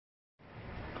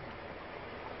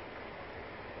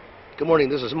Good morning,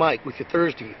 this is Mike with your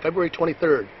Thursday, February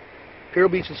 23rd, Imperial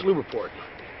Beach and Slough report.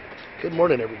 Good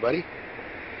morning, everybody.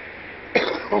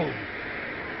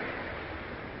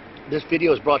 This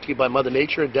video is brought to you by Mother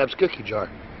Nature and Deb's Cookie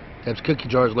Jar. Deb's Cookie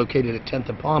Jar is located at 10th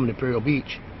and Palm in Imperial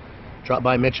Beach. Drop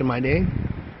by and mention my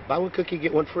name. Buy one cookie,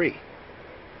 get one free.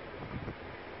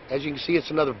 As you can see, it's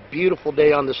another beautiful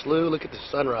day on the slough. Look at the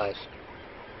sunrise.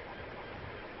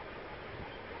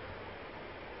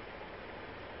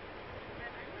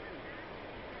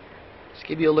 Let's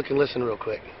give you a look and listen real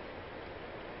quick.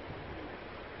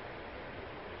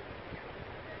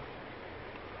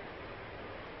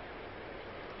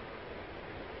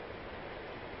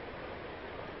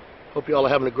 Hope you all are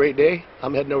having a great day.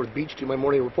 I'm heading over to the beach to do my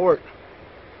morning report.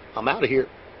 I'm out of here.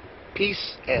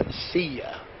 Peace and see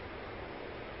ya.